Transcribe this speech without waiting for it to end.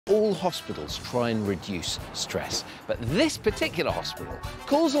all hospitals try and reduce stress, but this particular hospital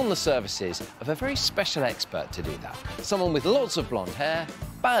calls on the services of a very special expert to do that. Someone with lots of blonde hair,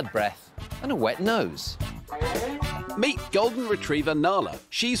 bad breath, and a wet nose. Meet Golden Retriever Nala.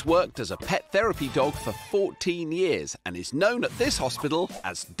 She's worked as a pet therapy dog for 14 years and is known at this hospital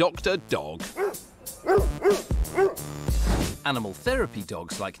as Dr. Dog. Animal therapy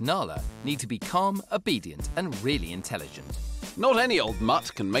dogs like Nala need to be calm, obedient, and really intelligent. Not any old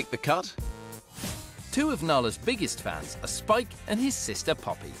mutt can make the cut. Two of Nala's biggest fans are Spike and his sister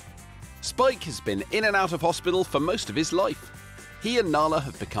Poppy. Spike has been in and out of hospital for most of his life. He and Nala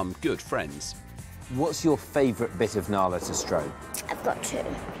have become good friends. What's your favourite bit of Nala to stroke? I've got two.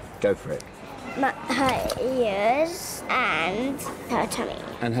 Go for it. Her ears and her tummy.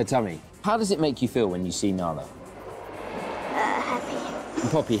 And her tummy. How does it make you feel when you see Nala? Happy.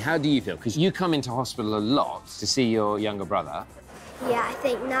 And Poppy, how do you feel? Because you come into hospital a lot to see your younger brother. Yeah, I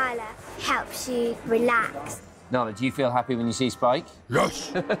think Nala helps you relax. Nala, do you feel happy when you see Spike?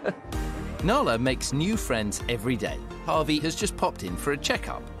 Yes! Nala makes new friends every day. Harvey has just popped in for a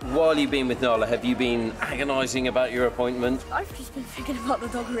checkup. While you've been with Nala, have you been agonising about your appointment? I've just been thinking about the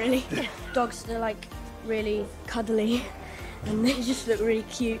dog, really. Dogs, they're, like, really cuddly, and they just look really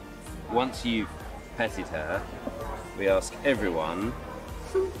cute. Once you've petted her, we ask everyone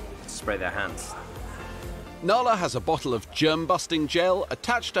to spray their hands. Nala has a bottle of germ-busting gel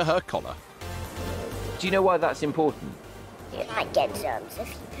attached to her collar. Do you know why that's important? You might get germs if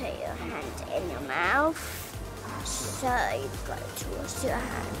you put your hand in your mouth. So you've got to wash your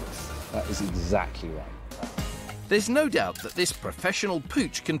hands. That is exactly right. There's no doubt that this professional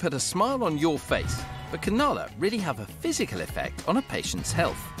pooch can put a smile on your face, but can Nala really have a physical effect on a patient's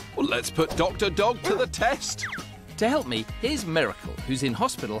health? Well, let's put Dr. Dog to the test. To help me, here's Miracle, who's in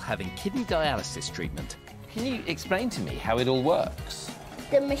hospital having kidney dialysis treatment. Can you explain to me how it all works?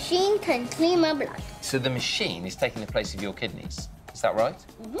 The machine can clean my blood. So the machine is taking the place of your kidneys, is that right?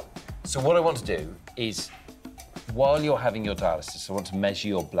 Mm-hmm. So what I want to do is, while you're having your dialysis, I want to measure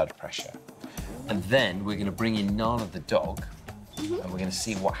your blood pressure. And then we're going to bring in Nala the dog, and we're going to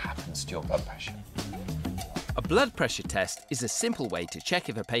see what happens to your blood pressure. A blood pressure test is a simple way to check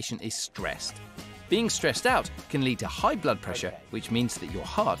if a patient is stressed. Being stressed out can lead to high blood pressure, which means that your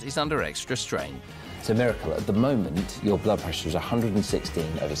heart is under extra strain. So Miracle, at the moment, your blood pressure is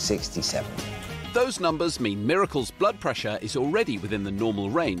 116/67. Those numbers mean Miracle's blood pressure is already within the normal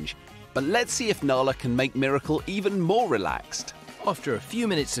range. But let's see if Nala can make Miracle even more relaxed. After a few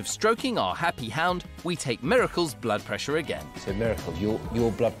minutes of stroking our happy hound, we take Miracle's blood pressure again. So Miracle,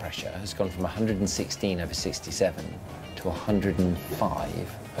 your blood pressure has gone from 116/67 to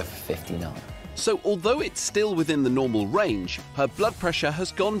 105/59. So although it's still within the normal range, her blood pressure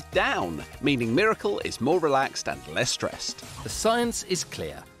has gone down, meaning Miracle is more relaxed and less stressed. The science is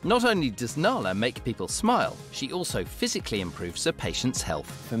clear. Not only does Nala make people smile, she also physically improves a patient's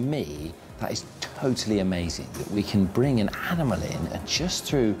health. For me, that is totally amazing that we can bring an animal in and just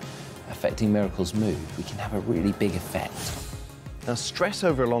through affecting Miracle's mood, we can have a really big effect. Now, stress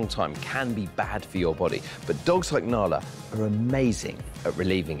over a long time can be bad for your body, but dogs like Nala are amazing at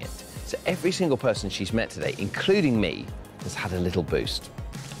relieving it. So every single person she's met today, including me, has had a little boost.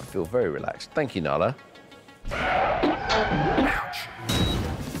 I feel very relaxed. Thank you, Nala. Ouch.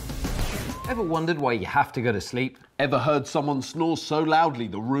 Ever wondered why you have to go to sleep? Ever heard someone snore so loudly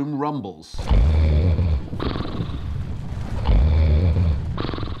the room rumbles?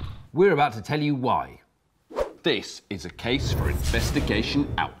 We're about to tell you why. This is a case for investigation.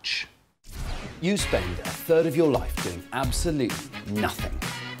 Ouch. You spend a third of your life doing absolutely nothing.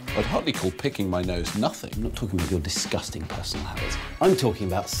 I'd hardly call picking my nose nothing. I'm not talking about your disgusting personal habits. I'm talking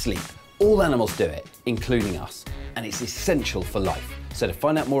about sleep. All animals do it, including us, and it's essential for life. So to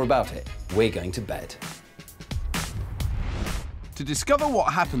find out more about it, we're going to bed. To discover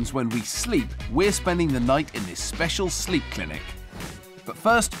what happens when we sleep, we're spending the night in this special sleep clinic. But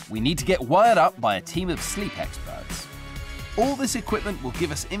first, we need to get wired up by a team of sleep experts. All this equipment will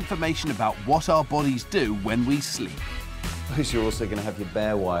give us information about what our bodies do when we sleep. I suppose you're also going to have your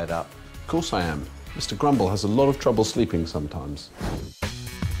bear wired up. Of course I am. Mr. Grumble has a lot of trouble sleeping sometimes.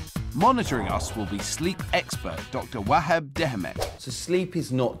 Monitoring us will be sleep expert Dr. Wahab Dehemet. So sleep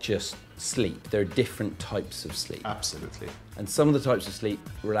is not just sleep. There are different types of sleep. Absolutely. And some of the types of sleep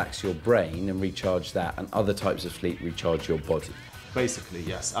relax your brain and recharge that, and other types of sleep recharge your body. Basically,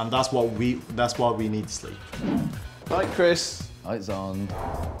 yes. And that's why we need sleep. Hi, Chris. Lights on.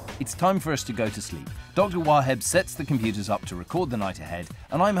 It's time for us to go to sleep. Dr. Wahab sets the computers up to record the night ahead,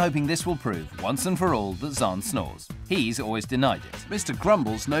 and I'm hoping this will prove once and for all that Xand snores. He's always denied it. Mr.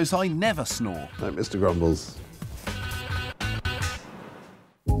 Grumbles knows I never snore. No, Mr. Grumbles.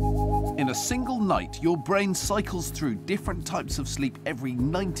 In a single night, your brain cycles through different types of sleep every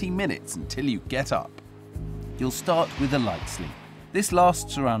 90 minutes until you get up. You'll start with a light sleep. This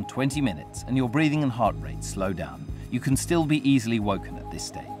lasts around 20 minutes and your breathing and heart rate slow down. You can still be easily woken at this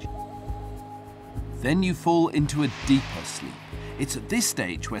stage. Then you fall into a deeper sleep. It's at this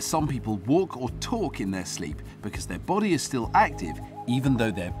stage where some people walk or talk in their sleep because their body is still active even though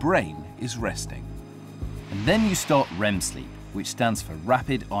their brain is resting. And then you start REM sleep, which stands for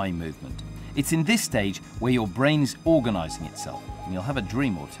rapid eye movement. It's in this stage where your brain is organising itself and you'll have a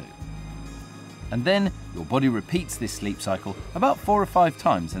dream or two. And then your body repeats this sleep cycle about 4 or 5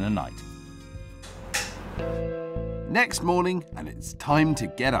 times in a night. Next morning, and it's time to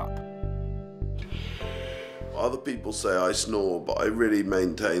get up. Other people say I snore, but I really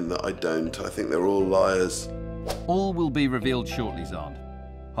maintain that I don't. I think they're all liars. All will be revealed shortly, Xand.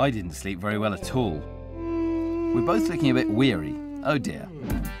 I didn't sleep very well at all. We're both looking a bit weary. Oh dear.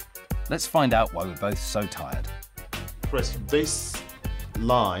 Let's find out why we're both so tired. Chris, this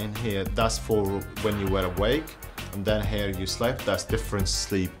line here, that's for when you were awake, and then here you slept. That's different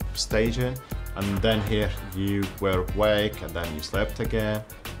sleep staging. And then here you were awake, and then you slept again,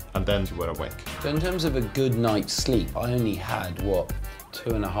 and then you were awake. So in terms of a good night's sleep, I only had, what,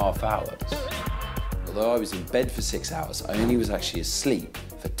 2.5 hours? Although I was in bed for 6 hours, I only was actually asleep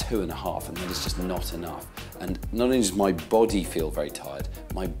for 2.5, and that is just not enough. And not only does my body feel very tired,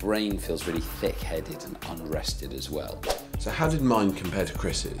 my brain feels really thick-headed and unrested as well. So how did mine compare to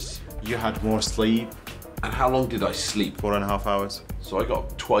Chris's? You had more sleep. And how long did I sleep? 4.5 hours. So I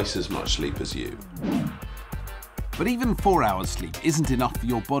got twice as much sleep as you. But even 4 hours sleep isn't enough for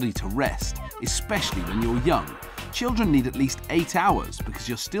your body to rest, especially when you're young. Children need at least 8 hours because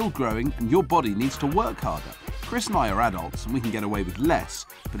you're still growing and your body needs to work harder. Chris and I are adults and we can get away with less,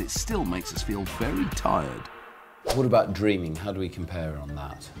 but it still makes us feel very tired. What about dreaming? How do we compare on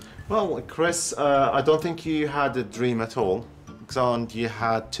that? Well, Chris, I don't think you had a dream at all. Xand, you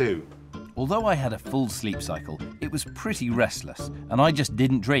had 2. Although I had a full sleep cycle, it was pretty restless and I just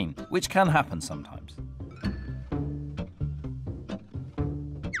didn't dream, which can happen sometimes.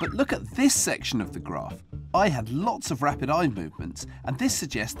 But look at this section of the graph. I had lots of rapid eye movements, and this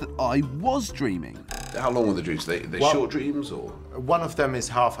suggests that I was dreaming. How long were the dreams? They Well, short dreams or? One of them is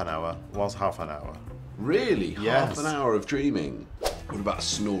half an hour, was half an hour. Really? Yes. Half an hour of dreaming? What about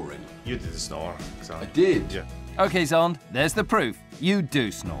snoring? You did snore, Xand. I did? Yeah. Okay, Xand, there's the proof. You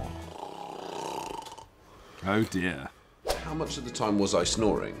do snore. Oh dear. How much of the time was I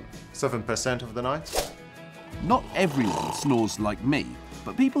snoring? 7% of the night. Not everyone snores like me,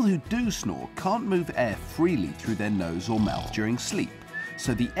 but people who do snore can't move air freely through their nose or mouth during sleep.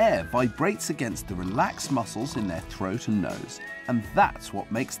 So the air vibrates against the relaxed muscles in their throat and nose, and that's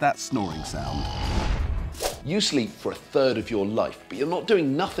what makes that snoring sound. You sleep for 1/3 of your life, but you're not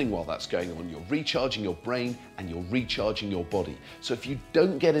doing nothing while that's going on. You're recharging your brain and you're recharging your body. So if you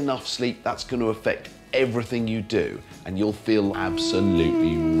don't get enough sleep, that's going to affect everything you do, and you'll feel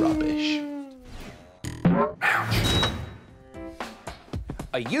absolutely rubbish.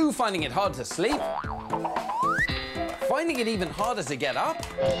 Are you finding it hard to sleep? Finding it even harder to get up?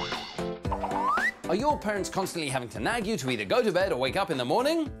 Are your parents constantly having to nag you to either go to bed or wake up in the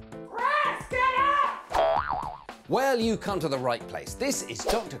morning? Chris, get up! Well, you come to the right place. This is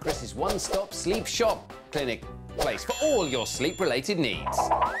Dr. Chris's one-stop sleep shop clinic place for all your sleep-related needs.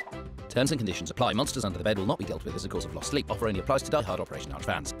 Terms and conditions apply. Monsters under the bed will not be dealt with as a cause of lost sleep. Offer only applies to die-hard Operation House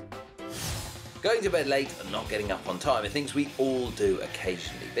fans. Going to bed late and not getting up on time are things we all do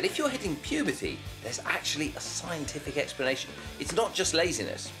occasionally. But if you're hitting puberty, there's actually a scientific explanation. It's not just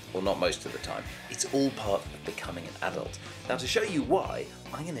laziness, or not most of the time. It's all part of becoming an adult. Now, to show you why,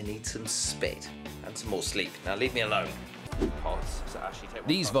 I'm going to need some spit and some more sleep. Now, leave me alone.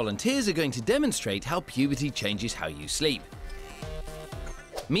 These volunteers are going to demonstrate how puberty changes how you sleep.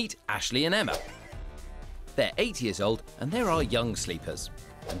 Meet Ashley and Emma. They're 8 years old and they're our young sleepers.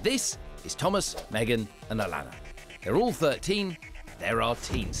 And this is Thomas, Megan and Alana. They're all 13, they're our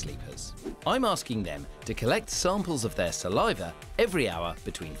teen sleepers. I'm asking them to collect samples of their saliva every hour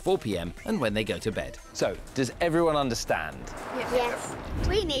between 4 p.m. and when they go to bed. So, does everyone understand? Yes.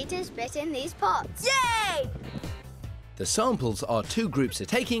 We need to spit in these pots. Yay! The samples our 2 groups are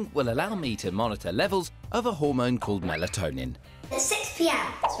taking will allow me to monitor levels of a hormone called melatonin. It's 6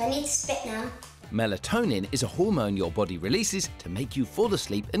 p.m, so I need to spit now. Melatonin is a hormone your body releases to make you fall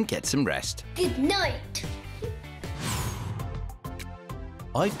asleep and get some rest. Good night.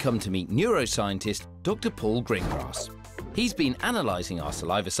 I've come to meet neuroscientist Dr. Paul Greengrass. He's been analysing our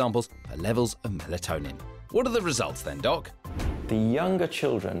saliva samples for levels of melatonin. What are the results then, Doc? The younger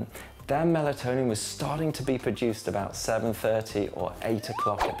children, their melatonin was starting to be produced about 7:30 or 8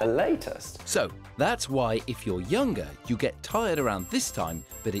 o'clock at the latest. So that's why if you're younger, you get tired around this time,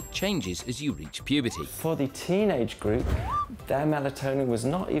 but it changes as you reach puberty. For the teenage group, their melatonin was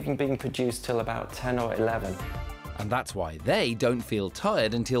not even being produced till about 10 or 11. And that's why they don't feel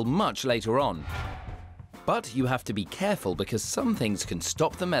tired until much later on. But you have to be careful because some things can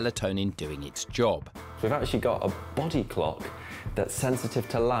stop the melatonin doing its job. We've actually got a body clock that's sensitive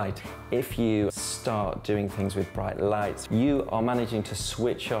to light. If you start doing things with bright lights, you are managing to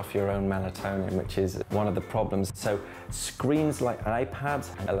switch off your own melatonin, which is one of the problems. So screens like iPads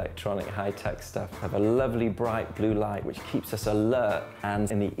and electronic high-tech stuff have a lovely bright blue light which keeps us alert,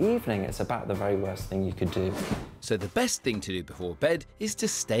 and in the evening it's about the very worst thing you could do. So the best thing to do before bed is to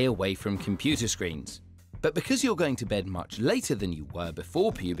stay away from computer screens. But because you're going to bed much later than you were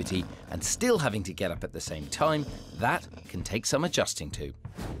before puberty and still having to get up at the same time, that can take some adjusting to.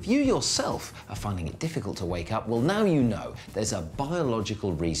 If you yourself are finding it difficult to wake up, well, now you know there's a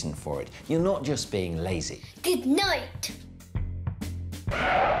biological reason for it. You're not just being lazy. Good night.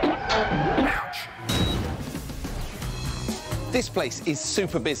 Ouch! This place is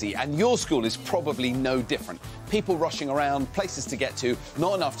super busy, and your school is probably no different. People rushing around, places to get to,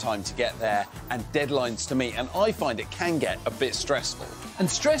 not enough time to get there, and deadlines to meet, and I find it can get a bit stressful. And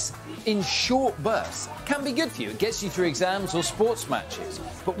stress in short bursts can be good for you. It gets you through exams or sports matches.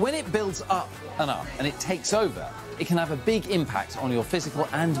 But when it builds up and it takes over, it can have a big impact on your physical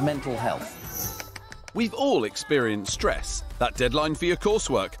and mental health. We've all experienced stress. That deadline for your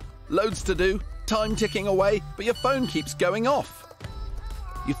coursework, loads to do, time ticking away, but your phone keeps going off.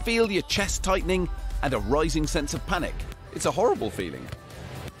 You feel your chest tightening and a rising sense of panic. It's a horrible feeling.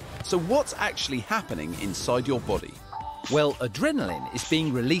 So what's actually happening inside your body? Well, adrenaline is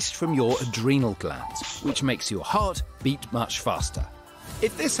being released from your adrenal glands, which makes your heart beat much faster.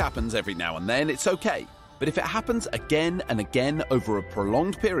 If this happens every now and then, it's okay. But if it happens again and again over a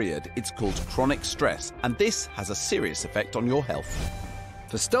prolonged period, it's called chronic stress, and this has a serious effect on your health.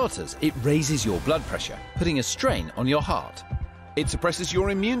 For starters, it raises your blood pressure, putting a strain on your heart. It suppresses your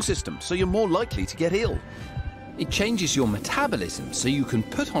immune system, so you're more likely to get ill. It changes your metabolism, so you can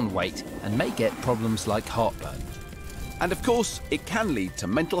put on weight and may get problems like heartburn. And of course, it can lead to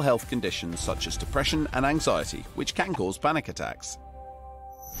mental health conditions such as depression and anxiety, which can cause panic attacks.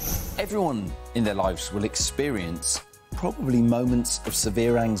 Everyone in their lives will experience probably moments of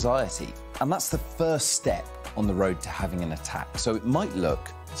severe anxiety, and that's the first step on the road to having an attack. So it might look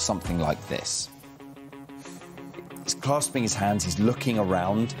something like this. He's clasping his hands, he's looking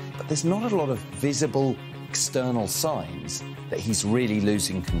around, but there's not a lot of visible external signs that he's really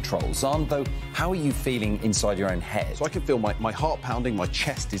losing control. Xand, though, how are you feeling inside your own head? So I can feel my heart pounding, my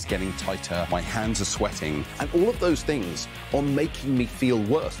chest is getting tighter, my hands are sweating, and all of those things are making me feel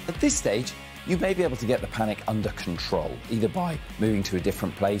worse. At this stage, you may be able to get the panic under control, either by moving to a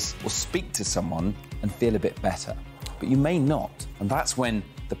different place or speak to someone and feel a bit better. But you may not, and that's when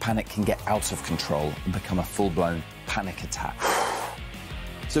the panic can get out of control and become a full-blown panic attack.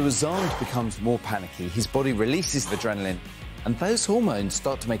 So as Xand becomes more panicky, his body releases the adrenaline, and those hormones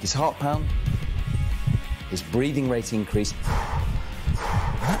start to make his heart pound, his breathing rate increase.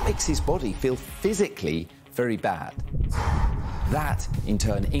 That makes his body feel physically very bad. That, in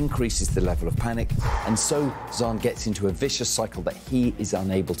turn, increases the level of panic, and so Xand gets into a vicious cycle that he is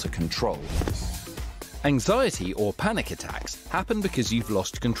unable to control. Anxiety or panic attacks happen because you've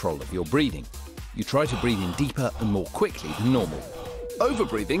lost control of your breathing. You try to breathe in deeper and more quickly than normal.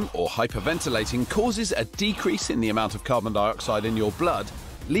 Overbreathing or hyperventilating causes a decrease in the amount of carbon dioxide in your blood,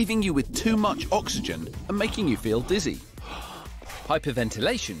 leaving you with too much oxygen and making you feel dizzy.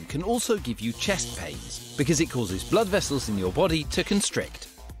 Hyperventilation can also give you chest pains because it causes blood vessels in your body to constrict.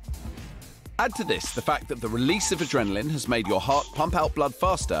 Add to this the fact that the release of adrenaline has made your heart pump out blood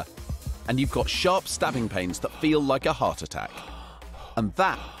faster, and you've got sharp stabbing pains that feel like a heart attack. And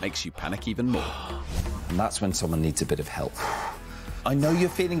that makes you panic even more. And that's when someone needs a bit of help. I know you're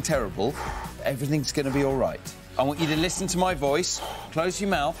feeling terrible, but everything's going to be all right. I want you to listen to my voice, close your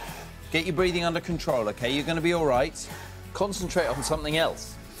mouth, get your breathing under control, okay? You're going to be all right. Concentrate on something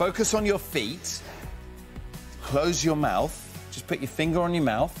else. Focus on your feet. Close your mouth. Just put your finger on your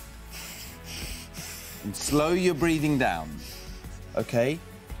mouth. And slow your breathing down, okay?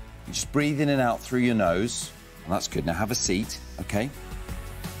 You just breathe in and out through your nose. Well, that's good. Now have a seat, okay?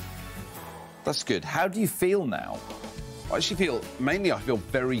 That's good. How do you feel now? I feel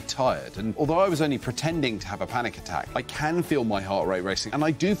very tired, and although I was only pretending to have a panic attack, I can feel my heart rate racing, and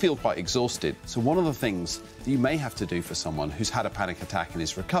I do feel quite exhausted. So one of the things that you may have to do for someone who's had a panic attack and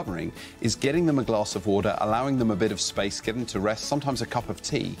is recovering is getting them a glass of water, allowing them a bit of space, getting to rest, sometimes a cup of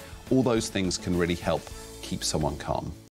tea, All those things can really help keep someone calm.